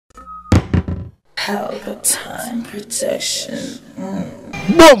Pelpa time protection.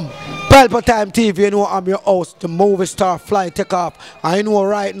 Boom! Pelpa Time TV, you know I'm your host, the movie star Fly Take Off. I know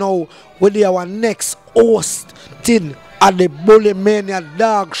right now we're our next host at the Bully Mania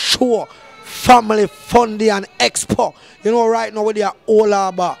Dog Show, Family Fundy and Expo. You know right now we're all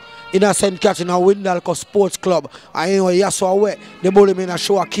Harbour in a St. Catherine Windalco Sports Club. I know yes away the Bully Mania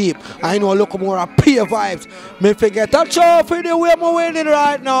show a keep. I know look more a peer vibes. Me forget a trophy the way I'm winning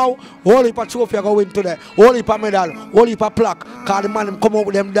right now. Whole heap of trophy I go win today. Whole heap of medal, whole heap of plaque. Cause the man them come out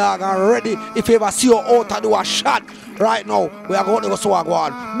with them dog and ready. If you ever see you out to do a shot right now, we are going to go so I go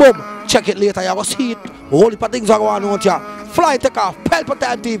on. Boom! Check it later, you go see it. Whole heap of things are going on here. Fly Take Off, Pelpa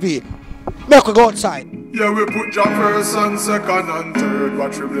Time TV. Make we go outside. Yeah, we put your first and second and third.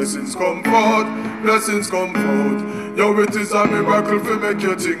 Watch your blessings come forth, blessings come forth. Yo, it is a miracle for make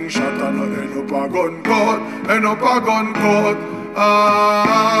your thing shot and not end up a gun court, end up a gun court.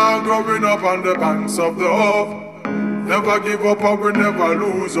 Growing up on the banks of the Hope. Never give up and we never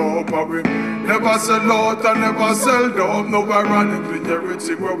lose hope. And we never sell out and never sell dope. No ironically,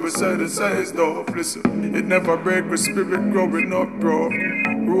 everything what we said it says dope. Listen, it never break with spirit growing up, bro.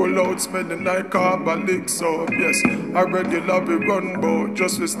 Roll out, spending like carbon so yes, I regular be run boat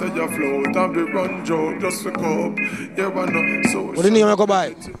just to stay afloat and be run joke just to cope. Yeah, I know. So what do you name you go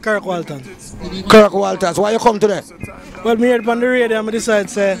by? Kirk Walton. Kirk Walters. Why you come today? Well, me heard on the radio and I decide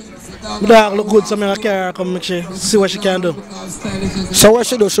say my dog look good, so I carry come make she see what she can do. So what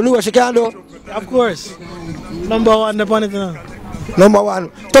she do? She do what she can do? Of course. Number one the it now. Number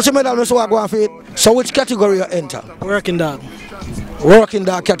one. Touch your medal so I go and feed. So which category you enter? Working dog. Working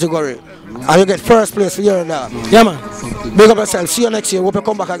dog category. And you get first place for your dog. Yeah man. Big up yourself. See you next year. Hope you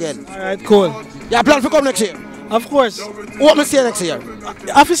come back again. Alright, cool. You plan to come next year? Of course. What me see you next year?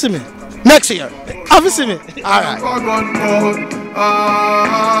 Office me. Next year? Office me. Alright.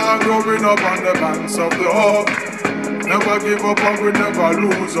 Growing up on the banks of the Hope. Never give up and we never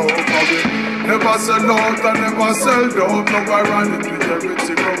lose hope. Never sell out and never sell dope. No ironically,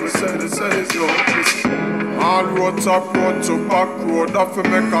 everything what we said it says dope. All road, top road to back road. Have to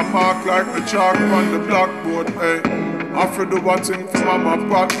make a mark like the chalk on the blackboard. Hey, have to do one thing for my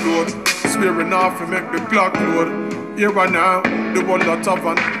back load. Swearing off to make the clock load. Here and now, the world of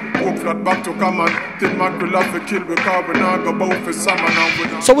tavern. Hope flat back to come on. Till mackerel have to kill because we now go both for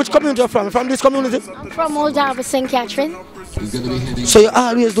salmon. So which community are you from? From this community? I'm from Old Harbour, St. Catherine. So you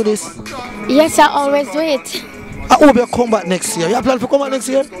always do this? Yes, I always do it. I hope you come back next year. You plan to come back next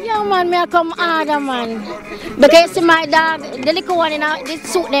year? Yeah, man, me I come harder, man. Because you see my dog, the little one, this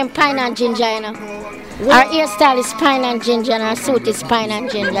suit them pine and ginger, you know. Her hairstyle is pine and ginger and her suit is pine and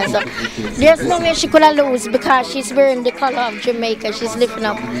ginger. So there's no way she could have lose because she's wearing the color of Jamaica. She's lifting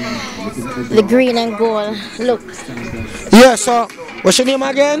up the green and gold. Look. Yes, sir. What's your name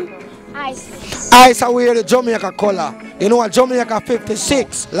again? Ice. Ice are wearing the Jamaica color. You know what? Jamaica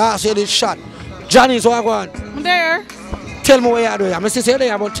 56. Last year they shot. Johnny's what I want. I'm there. Tell me what you're doing. I'm still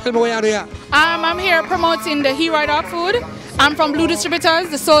there, but tell me what you're doing. I'm here promoting the Hero Dog food. I'm from Blue Distributors,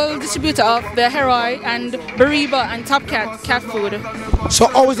 the sole distributor of the Heroi and Bariba and Top cat food. So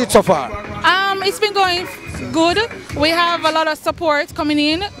how is it so far? It's been going good. We have a lot of support coming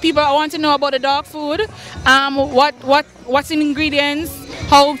in. People want to know about the dog food, what's in ingredients,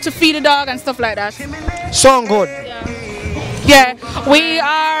 how to feed the dog and stuff like that. Sound good. Yeah, we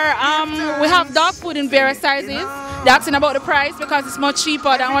have dog food in various sizes. They're asking about the price because it's much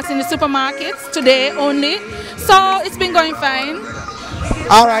cheaper than what's in the supermarkets today only. So it's been going fine.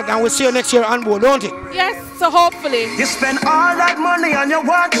 All right, and we'll see you next year on board, don't it? Yes, so hopefully. You spend all that money on your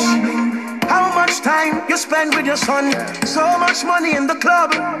watch. How much time you spend with your son? So much money in the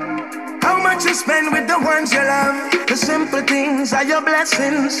club. How much you spend with the ones you love? The simple things are your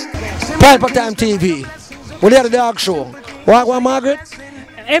blessings. Pelpa Time TV. We're at the dog show. What, Margaret?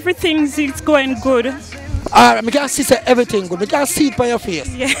 Everything's going good. Alright, I can see everything good. I can see it by your face.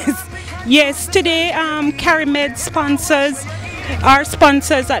 Yes. Yes, today CariMed sponsors our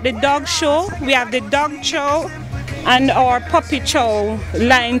sponsors at the dog show. We have the dog show and our puppy show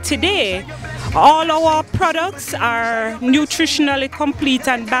line today. All our products are nutritionally complete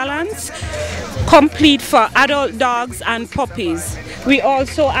and balanced, complete for adult dogs and puppies. We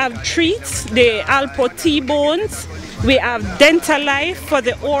also have treats, the Alpo T-bones. We have Dental Life for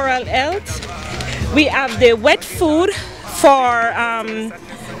the oral health. We have the wet food for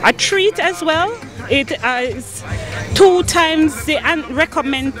a treat as well. It is 2 times the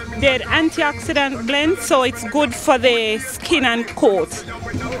recommended antioxidant blend, so it's good for the skin and coat.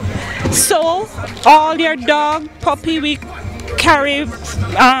 So all your dog, puppy, we carry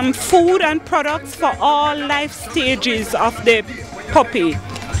food and products for all life stages of the puppy.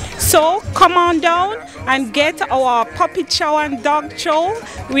 So come on down and get our puppy show and dog show.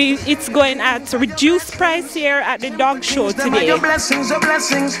 It's going at reduced price here at the dog show today. Your blessings,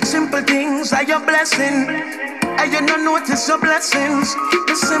 simple things are your blessing. And you don't notice your blessings.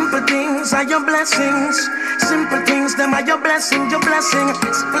 The simple things are your blessings. Simple things, them are your blessing, your blessing.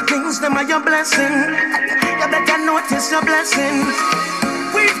 Simple things, them are your blessing. You better notice your blessings.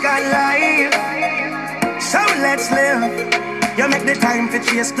 We've got life, so let's live. You make the time to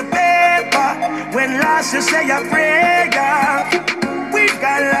chase the paper. When last you say your prayer, we've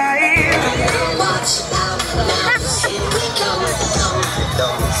got life. Watch out, here we come.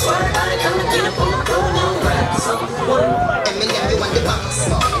 Somebody come and get up on the road and grab someone. And me everyone the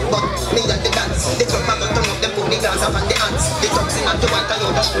box, but me at the dance. The top of the tongue, them put me dance up on the hands. The tops in and the white and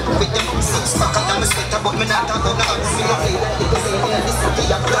yellow with them 6 pack and I'm a sweater, but me not talk on the hands. Me no play like the pussy in the city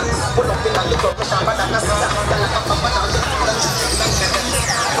of plans. Pull up in on the club, sharper than a scissor. Tell them up and down the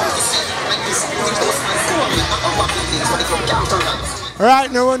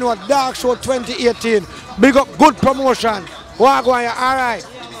Right now we know Dark Show 2018. Big up, good promotion. What going on? Alright.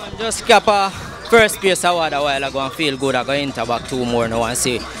 Just cap a first place award a while ago and feel good. I go enter back 2 more now and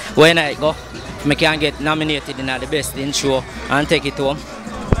see when I go. I can get nominated in the best in show and take it home.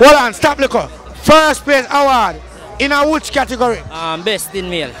 Hold on, stop liquor. First place award in a which category? Best in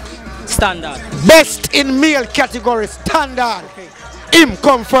male. Standard. Best in male category, standard. Him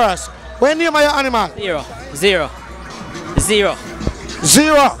come first. When name of your animal? 0. 0.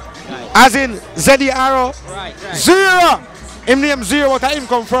 Right. As in Z-E-R-O? Right. 0. Him name 0, but him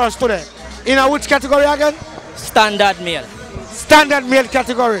come first today. In a which category again? Standard male. Standard male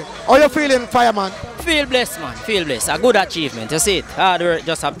category. How you feeling, fireman? Feel blessed, man. Feel blessed. A good achievement. You see it? Hard work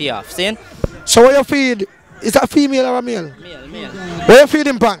just a pay off. See? So what you feed? Is that a female or a male? Male. What you feed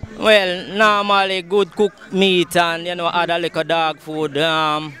him, pan? Well, normally good cooked meat and other little dog food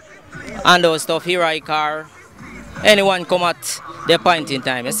and those stuff. Here I car. Anyone come at the point in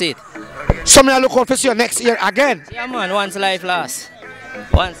time, you see it? So me look out for you next year again? Yeah, man. Once life lasts.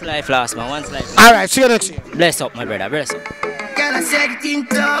 Once life lasts, man. Once life lasts. Alright, see you next year. Bless up, my brother. Bless up. Girl, I said it in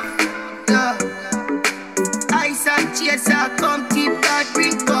tough. Ice and chaser, come keep that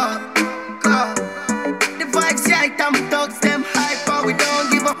drink up. The vibes right, I'm thugs, them hyper, we don't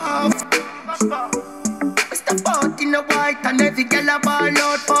give a half. Mr. Pot in the white and every girl a ball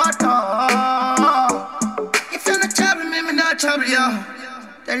out for talk. If you're not trouble, me not trouble you.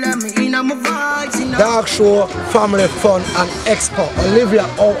 Tell me in my vibes. Dark Show, family fun and expo. Olivia,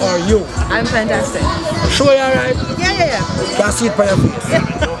 how are you? I'm fantastic. Sure you're alright? Yeah. Can I see it by your face?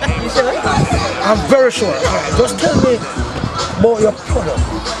 You sure? I'm very sure. Alright, just tell me about your product.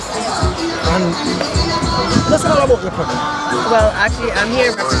 And let's all about your product. Well, actually, I'm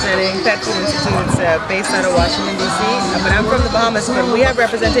here representing Pet Food Institute based out of Washington, D.C. But I'm from the Bahamas, but we have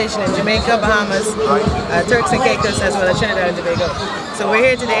representation in Jamaica, Bahamas, Turks and Caicos, as well as Trinidad and Tobago. So we're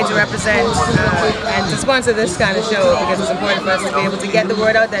here today to represent and to sponsor this kind of show because it's important for us to be able to get the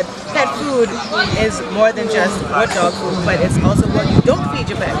word out that pet food is more than just what dog food, but it's also what you don't feed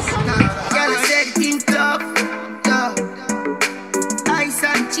your pets. Ice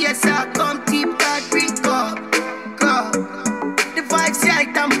and chaser, come keep that drink up. The vibes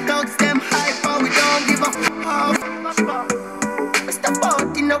right, I'm thugs, them hyper, we don't give a fuck. Mr.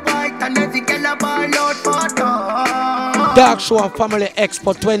 Pot in the white and every girl a ball out for talk. Dark Show Family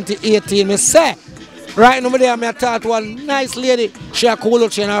Expo 2018, me say. Right now, there, I talk to one nice lady. She a cool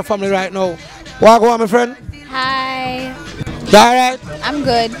out in her family right now. What go on, my friend? Hi. You alright? I'm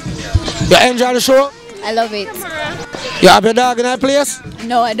good. You enjoy the show? I love it. You have your dog in that place?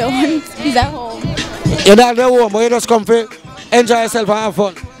 No, I don't. He's at home. Your dog at home, but you just come for enjoy yourself and have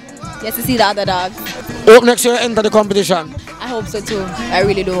fun. Yes, to see the other dogs. Hope next year you enter the competition. I hope so too. I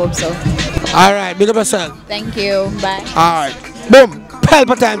really do hope so. Alright, big up yourself. Thank you. Bye. Alright. Boom.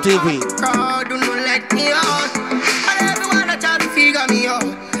 Pelpa Time TV. Do not let me out. And everyone that try to figure me out.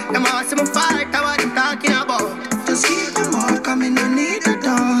 Them awesome fight, what I'm talking about. Just keep them all coming, I need the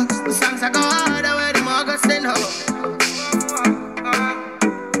dogs. The songs are go harder where the more go send out.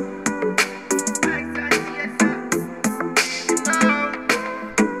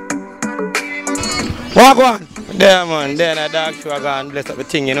 What go on? There, man. There, a Dark Show gone bless up the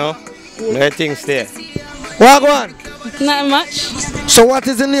thing, No things there. What go on? Not much. So what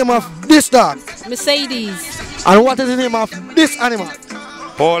is the name of this dog? Mercedes. And what is the name of this animal?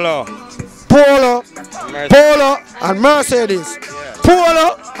 Polo. Polo and Mercedes. Yeah.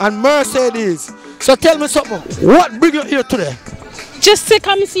 Polo and Mercedes. So tell me something. What bring you here today? Just to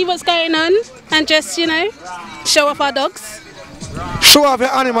come and see what's going on and just, show off our dogs. Show off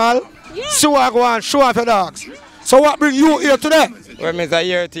your animal. Yeah. See what go on, show off your dogs. So what bring you here today? Well, it's a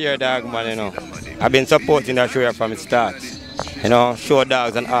year-to-year dog, man, you know. I've been supporting that show from its start. You know, show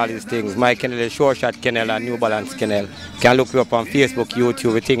dogs and all these things. My kennel is Short Shot Kennel and New Balance Kennel. Can look me up on Facebook,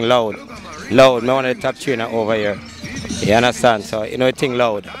 YouTube, we think loud. Loud, me one of the top trainer over here. You understand? So, you know, we think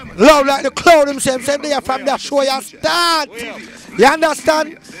loud. Loud like the cloud himself, said they are from that show you start. You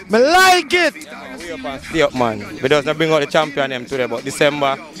understand? Me like it. We up and stay up, man. We just not bring out the champion them today, but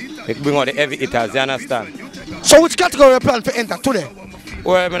December, we bring out the heavy hitters, you understand? So which category you plan to enter today?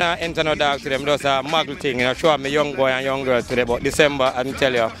 Well, I'm not enter no dog today, I'm just a muggle thing, you know, show me young boy and young girl today, but December, I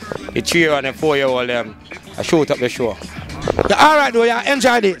tell you, the 3 and the 4-year-old them, I shoot up the show. Yeah, all right, though, you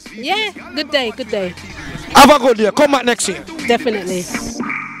enjoyed it? Yeah, good day, good day. Have a good day, come back next year. Definitely.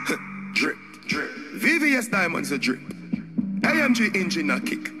 Drip, drip. VVS Diamonds a drip. AMG engine a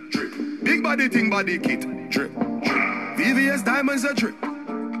kick. Drip. Big body thing body kit. Drip. VVS Diamonds a drip.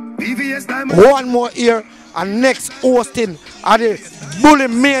 VVS Diamonds. One more year and next hosting at the Bully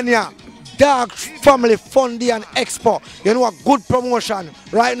Mania Dog Family Fun Day and Expo. You know a good promotion.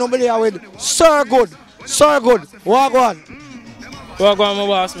 Right now we are with Sir Good. Sir Good, walk on. Walk on my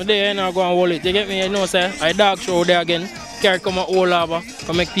boss, my day and I go and hold it. You get me? You know, sir, I dog show there again. Carry come a whole Harbour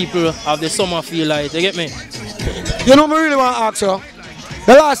to make people have the summer feel like. You get me? You know, I really want to ask you.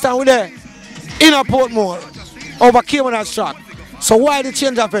 The last time we there in a Portmore over Cayman and shot. So why the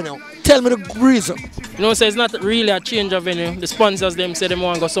change of venue? Tell me the reason. You know, so it's not really a change of venue. The sponsors them say they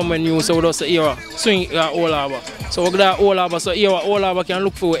want to go somewhere new, so we just say here, swing all Harbour. So we got that all Harbour, so here all Harbour can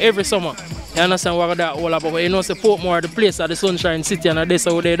look for every summer. You understand what I got that all Harbour? But you know, say Portmore, the place at the Sunshine City and this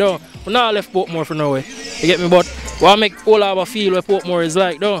how they do. We not left Portmore for nowhere. You get me? But what make all Harbour feel what Portmore is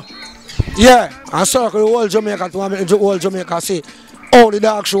like, though? Yeah, and circle the whole Jamaica to make the whole Jamaica see how the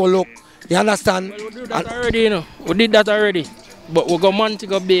dog show look. You understand? Well, we did that already, you know. We did that already. But we go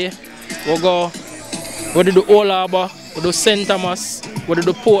Antigua Bay, we do Old Harbour, we do St. Thomas, we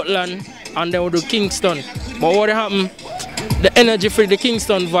do Portland, and then we do Kingston. But what happened? The energy for the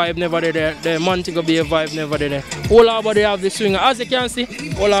Kingston vibe never there, the Antigua Bay vibe never there. Old Harbour they have the swing. As you can see,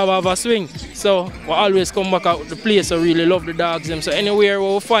 Old Harbour have a swing. So we always come back out the place so really love the dogs them. So anywhere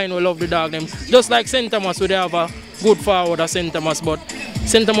we find we love the dog them. Just like St. Thomas, we have a good forward at St. Thomas, but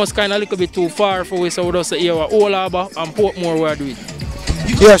St. Thomas kind of a little bit too far for us, so we just say here Old Harbour and Portmore we do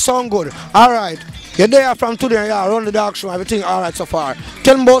it. Yeah, sound good. Alright. You're there from today, yeah, run the dog show, everything alright so far.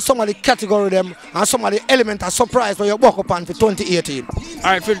 Tell me about some of the category them and some of the elements of surprise where you walk up on for 2018.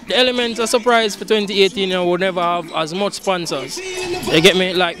 Alright, for the elements of surprise for 2018, you know, we'll never have as much sponsors. You get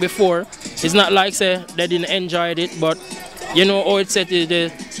me? Like before, it's not like say they didn't enjoy it, but you know how it's set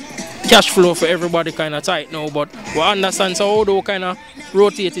the cash flow for everybody kind of tight now, but we understand so how do kind of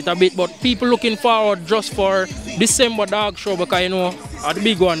rotate it a bit, but people looking forward just for December dog show because you know are the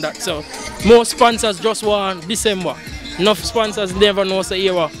big one that, so most sponsors just want December. Enough sponsors never know say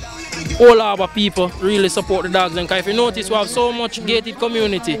here all Harbour people really support the dogs, and if you notice we have so much gated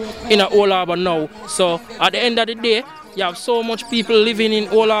community in Old Harbour now, so at the end of the day you have so much people living in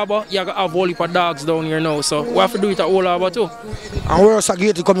Old Harbour, you have a whole heap of dogs down here now, so we have to do it at Old Harbour too. And we're also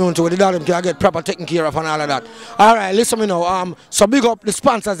gated community where the dog can get proper taken care of and all of that. Alright, listen me now, so big up the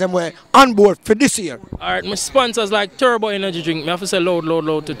sponsors them were on board for this year. Alright, my sponsors like Turbo Energy Drink, I have to say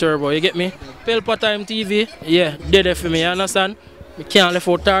loud to Turbo, you get me? Pelpa Time TV, yeah, they're there for me, you understand? You can't left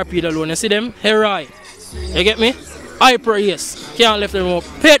out Torpedo alone, you see them? Herai, you get me? Hyper, yes, can't left them out.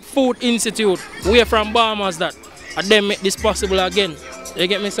 Pet Food Institute, we're from Bahamas that. And then make this possible again. You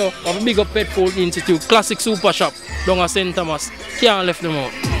get me? So I have a big up Pet Food Institute, Classic Super Shop, down at St. Thomas. Can't left them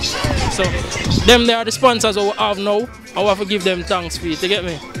out. So them they are the sponsors we have now. I have to give them thanks for it. You get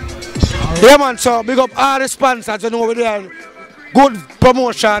me? Yeah man, so big up all the sponsors, you know over there. Good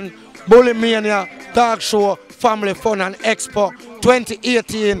promotion, Bully Mania, Dog Show, Family Fun and Expo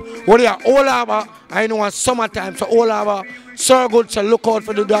 2018. We are Old Harbour. I know it's summertime, so Old Harbour. Sir Good shall look out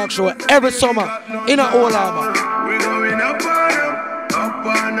for the dog show every summer in a Old Harbour. We're going up and up.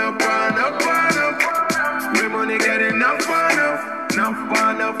 We money getting up and up. We're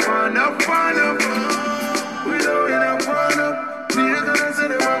going up and up. We're gonna say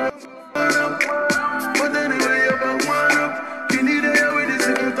the but anyway, you're one up. You need a with this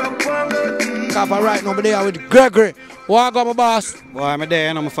in the top. Cover right now, there with Gregory. Welcome, my boss. Boy, I'm there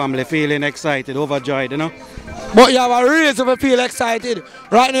and my family feeling excited, overjoyed, you know. But you have a reason to feel excited.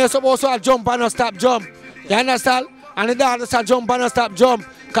 Right now you're supposed to jump and not stop jump. You understand? And the dog just jump and not stop jump.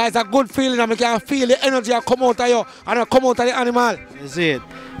 Because it's a good feeling and you can feel the energy that come out of you and come out of the animal. You see it?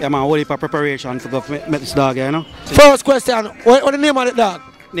 Yeah man, whole heap of preparation to go meet this dog, you know. First question, what the name of the dog?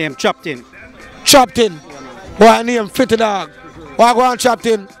 Name Chopped In. Chopped In. Boy, name fit the dog. Why go on Chopped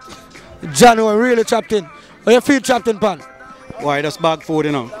In? January really Chopped In. Where you feel Chopped In, pan? Why just bag food,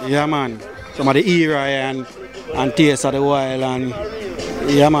 you know? Yeah, man. Some of the era and taste of the wild and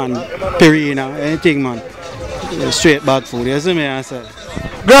yeah, man. Perina, anything, man. Straight bag food. You see me? I said.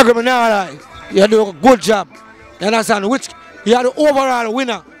 Gregory, you do a good job. You understand? Which you are the overall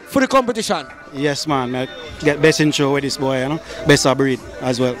winner for the competition. Yes, man. I get best in show with this boy, you know. Best of breed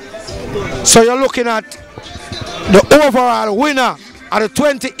as well. So you're looking at the overall winner of the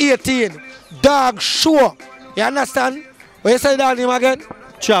 2018 dog show. You understand? What you say that name again?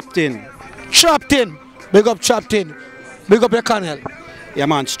 Chopped in. Chopped in. Big up Chopped in. Big up your kennel. Yeah,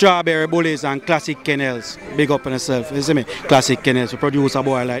 man. Strawberry Bullies and Classic Kennels. Big up on yourself. You see me? Classic Kennels. We produce a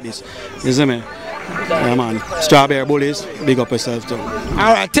boy like this. You see me? Yeah, man. Strawberry Bullies. Big up yourself too.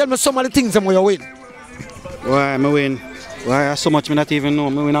 Alright, tell me some of the things that you win. Why, I win? Why, so much I not even know. I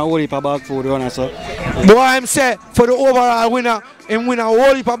win a whole heap of bag food, so. Boy, I'm say for the overall winner, him win a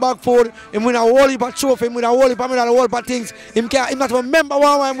whole heap of bag food, him win a whole heap of trophy, him win a whole heap of medal, a whole heap of things. Him not remember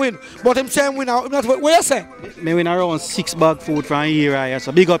one win, but him say him win a, him not, what you say? Me win around 6 bag food from Eri,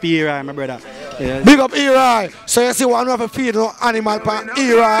 so big up Eri, my brother. Yeah. Big up Eri. So you see one have to feed no animal pan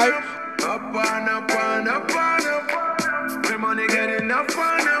Eri. Money get enough.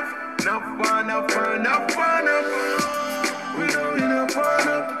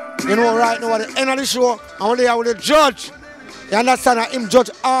 You know, right now at the end of the show, I'm only here with the judge. You understand that him judge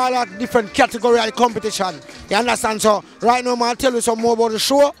all that different category of the competition. You understand? So right now, I'll tell you some more about the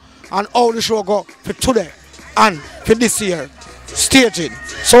show and how the show go for today and for this year. Staging.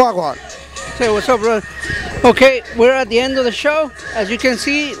 So I go on. Hey, what's up, brother? Okay, we're at the end of the show. As you can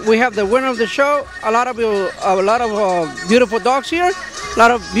see, we have the winner of the show. A lot of beautiful dogs here. A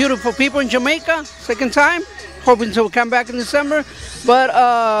lot of beautiful people in Jamaica. Second time. Hoping to come back in December. But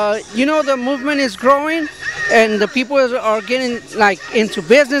you know, the movement is growing, and the people are getting like into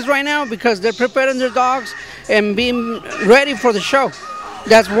business right now because they're preparing their dogs and being ready for the show.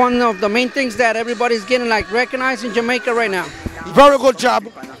 That's one of the main things that everybody's getting like recognized in Jamaica right now. Very good job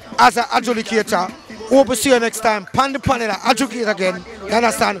as an adjudicator. Hope to see you next time. Pan the panel, adjudicate again. You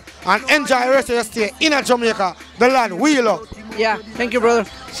understand? And enjoy the rest of your stay in Jamaica, the land we love. Yeah, thank you, brother.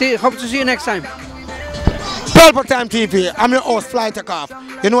 Hope to see you next time. Pelpa Time TV, I'm your host, Fly Takeoff.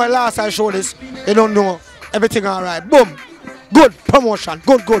 You know, last I showed this, you don't know everything alright. Boom. Good promotion.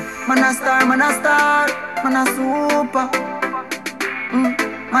 Good. Man a star, man a super.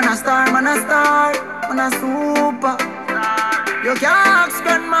 Man a star, man a super. You can't ask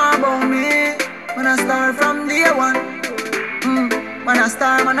grandma about me. Man a star from day one. Man a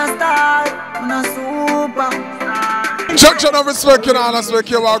star, man a super. Check and respect you and respect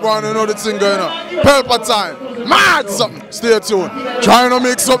you are going to know the thing going on. Pelpa Time. Mad something. Stay tuned. Trying to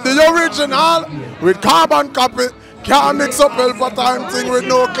mix up the original with carbon copy. Can't mix up Pelpa Time thing with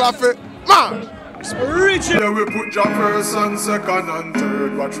no coffee. Man. Yeah, we put your first and second and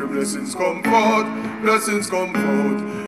third. Watch your blessings come forth. Blessings come forth.